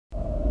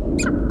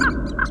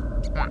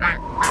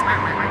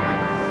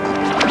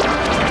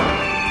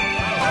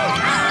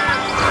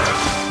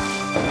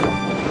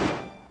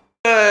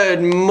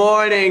Good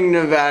morning,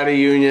 Nevada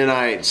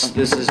Unionites.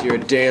 This is your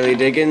Daily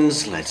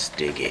Diggins. Let's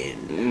dig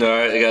in.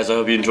 Alright, guys, I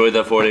hope you enjoyed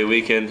that 4-day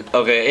weekend.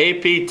 Okay,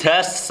 AP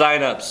test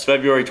sign-ups,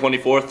 February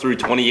 24th through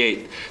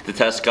 28th. The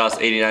test costs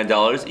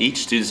 $89. Each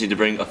students need to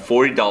bring a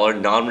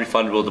 $40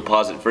 non-refundable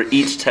deposit for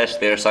each test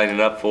they are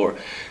signing up for.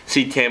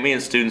 See Tammy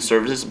in Student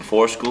Services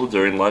before school,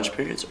 during lunch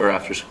periods, or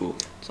after school.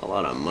 It's a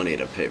lot of money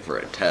to pay for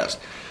a test.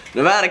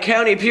 Nevada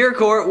County Peer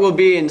Court will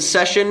be in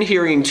session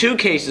hearing 2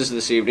 cases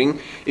this evening.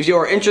 If you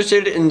are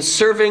interested in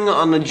serving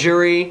on the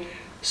jury,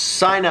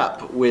 sign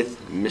up with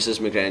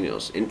Mrs.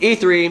 McDaniels in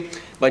E3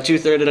 by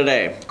 2:30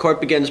 today. Court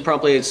begins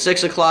promptly at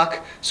 6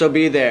 o'clock, so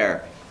be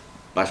there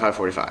by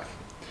 5:45.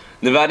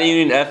 Nevada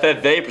Union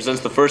FFA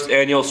presents the first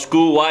annual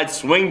school-wide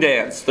swing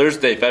dance,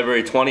 Thursday,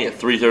 February 20th,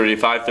 3:30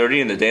 to 5:30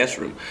 in the dance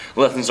room.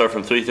 Lessons are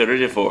from 3:30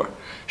 to 4.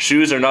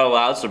 Shoes are not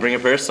allowed, so bring a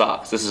pair of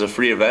socks. This is a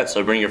free event,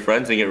 so bring your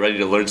friends and get ready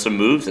to learn some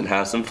moves and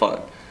have some fun.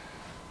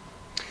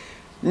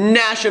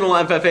 National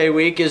FFA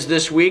Week is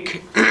this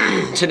week,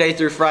 today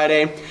through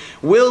Friday.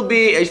 Will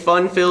be a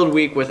fun-filled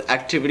week with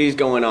activities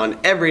going on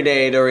every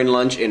day during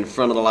lunch in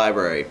front of the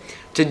library.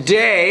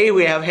 Today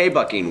we have hay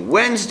bucking,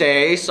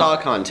 Wednesday saw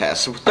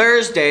contest,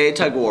 Thursday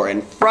tug war,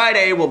 and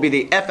Friday will be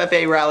the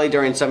FFA rally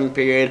during 7th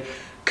period.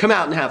 Come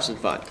out and have some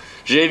fun.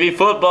 JV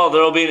football,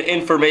 there will be an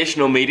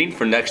informational meeting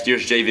for next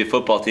year's JV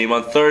football team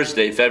on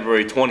Thursday,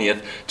 February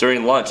 20th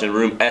during lunch in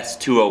room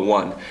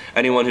S201.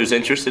 Anyone who's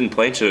interested in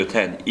playing should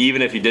attend,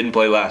 even if you didn't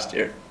play last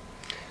year.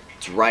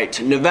 That's right.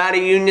 Nevada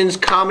Union's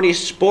Comedy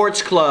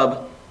Sports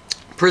Club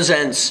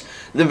presents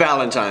the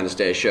Valentine's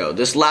Day Show.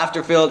 This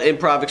laughter-filled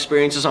improv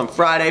experience is on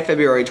Friday,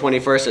 February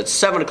 21st at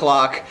 7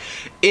 o'clock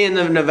in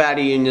the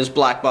Nevada Union's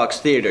Black Box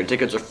Theater.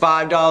 Tickets are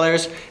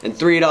 $5 and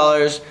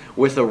 $3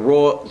 with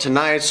a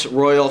tonight's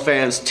Royal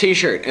Fans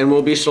t-shirt and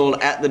will be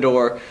sold at the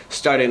door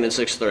starting at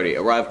 6:30.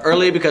 Arrive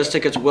early because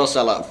tickets will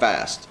sell out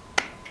fast.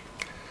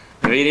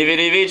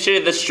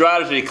 The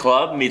Strategy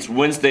Club meets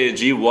Wednesday at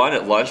G1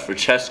 at lunch for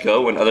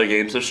Chesco and other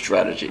games of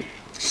strategy.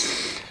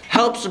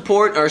 Help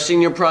support our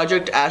senior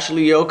project.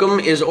 Ashley Yoakum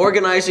is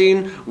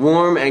organizing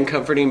warm and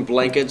comforting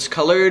blankets,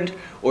 colored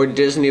or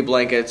Disney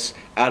blankets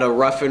at the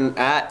Rough and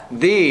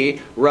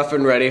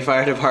Ready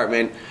Fire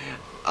Department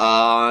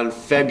on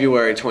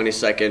February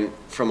 22nd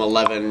from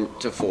 11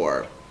 to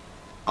 4.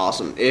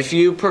 Awesome. If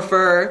you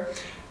prefer,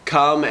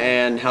 come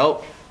and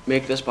help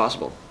make this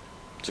possible.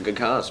 It's a good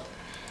cause.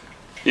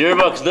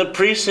 Yearbooks. The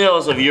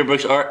pre-sales of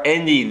yearbooks are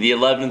ending the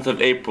 11th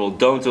of April.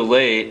 Don't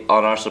delay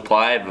on our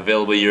supply of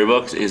available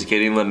yearbooks is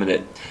getting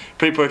limited.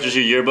 Pre-purchase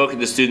your yearbook at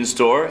the student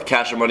store.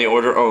 Cash or money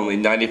order only.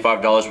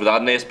 $95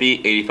 without an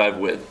ASB, $85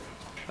 with.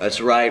 That's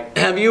right.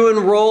 Have you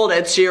enrolled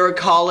at Sierra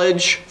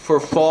College for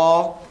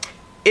fall?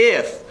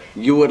 If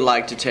you would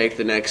like to take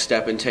the next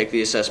step and take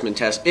the assessment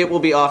test, it will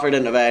be offered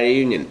at Nevada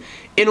Union.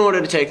 In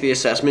order to take the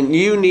assessment,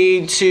 you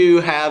need to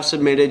have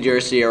submitted your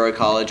Sierra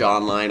College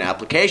online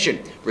application,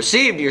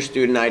 received your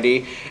student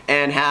ID,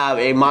 and have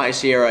a My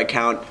Sierra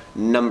account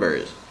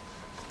numbers.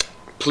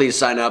 Please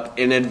sign up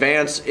in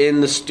advance in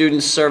the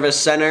Student Service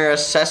Center.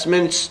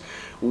 Assessments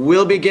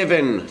will be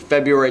given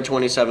February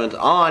 27th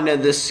on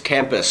this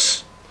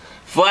campus.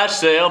 Flash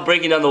sale,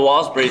 breaking down the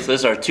walls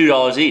bracelets are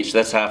 $2 each.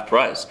 That's half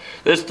price.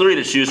 There's 3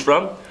 to choose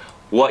from.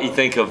 What you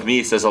think of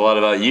me says a lot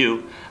about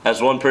you.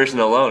 As one person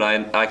alone,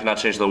 I cannot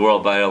change the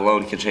world, but I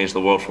alone can change the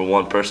world for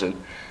one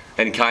person.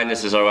 And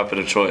kindness is our weapon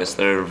of choice.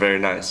 They're very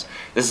nice.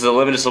 This is a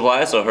limited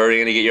supply, so hurry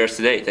in to get yours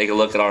today. Take a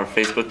look at our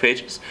Facebook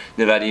pages,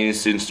 Nevada Union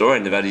Student Store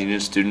and Nevada Union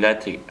Student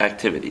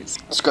Activities.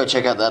 Let's go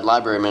check out that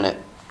library minute.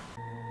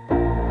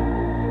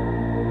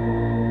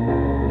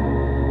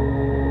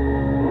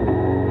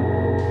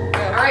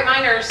 Alright,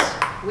 minors,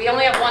 we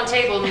only have 1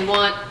 table and we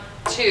want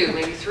 2,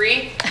 maybe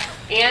 3.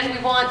 And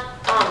we want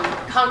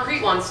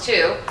concrete ones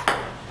too.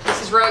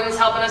 Mrs. Roden's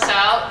helping us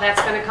out.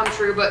 That's going to come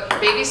true, but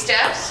baby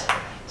steps.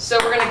 So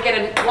we're going to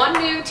get one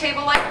new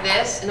table like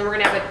this, and then we're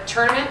going to have a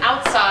tournament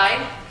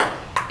outside,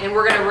 and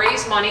we're going to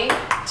raise money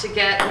to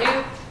get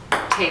new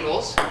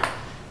tables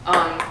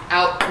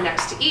out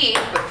next to eat.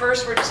 But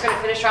first, we're just going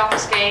to finish off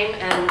this game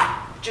and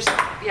just,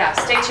 yeah,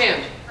 stay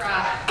tuned.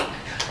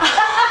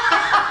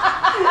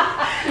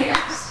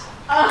 Yes.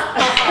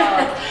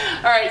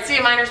 All right, see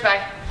you, minors.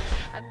 Bye.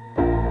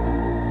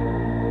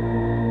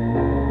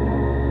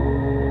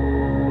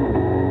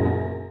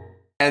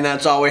 And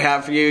that's all we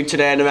have for you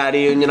today, Nevada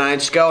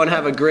Unionites. Go and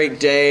have a great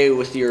day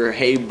with your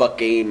hay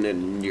bucking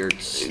and your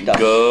stuff.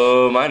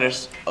 Go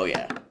Miners. Oh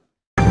yeah.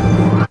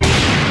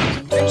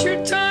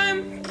 Adventure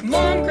time, come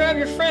on, grab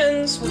your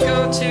friends, we'll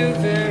go to